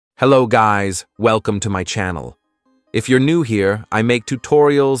Hello guys, welcome to my channel. If you're new here, I make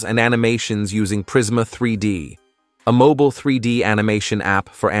tutorials and animations using Prisma 3D, a mobile 3D animation app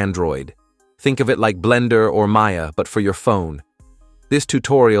for Android. Think of it like Blender or Maya, but for your phone. This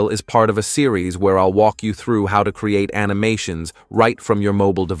tutorial is part of a series where I'll walk you through how to create animations right from your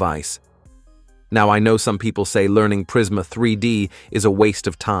mobile device. Now I know some people say learning Prisma 3D is a waste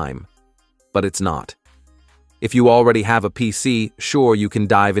of time, but it's not. If you already have a PC, sure, you can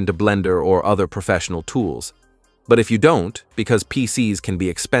dive into Blender or other professional tools. But if you don't, because PCs can be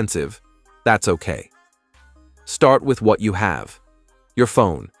expensive, that's okay. Start with what you have: your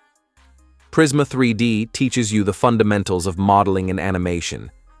phone. Prisma 3D teaches you the fundamentals of modeling and animation,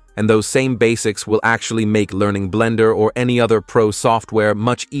 and those same basics will actually make learning Blender or any other pro software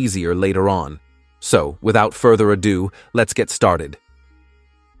much easier later on. So, without further ado, let's get started.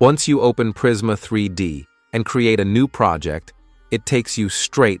 Once you open Prisma 3D and create a new project, it takes you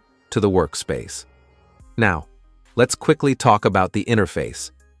straight to the workspace. Now, let's quickly talk about the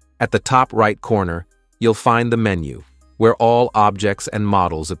interface. At the top right corner, you'll find the menu, where all objects and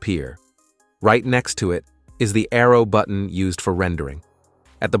models appear. Right next to it is the arrow button used for rendering.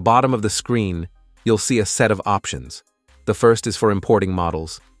 At the bottom of the screen, you'll see a set of options. The first is for importing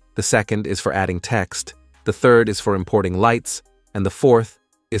models, the second is for adding text, the third is for importing lights, and the fourth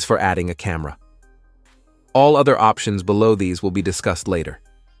is for adding a camera. All other options below these will be discussed later.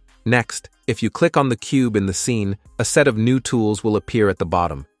 Next, if you click on the cube in the scene, a set of new tools will appear at the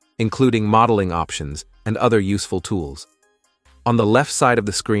bottom, including modeling options and other useful tools. On the left side of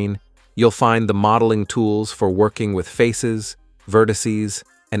the screen, you'll find the modeling tools for working with faces, vertices,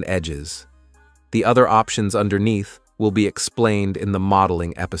 and edges. The other options underneath will be explained in the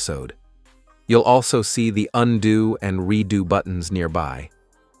modeling episode. You'll also see the undo and redo buttons nearby.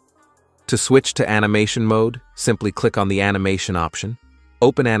 To switch to animation mode, simply click on the animation option,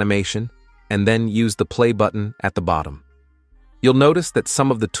 open animation, and then use the play button at the bottom. You'll notice that some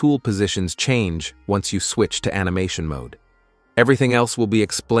of the tool positions change once you switch to animation mode. Everything else will be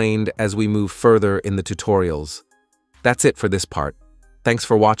explained as we move further in the tutorials. That's it for this part. Thanks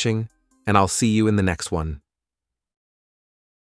for watching, and I'll see you in the next one.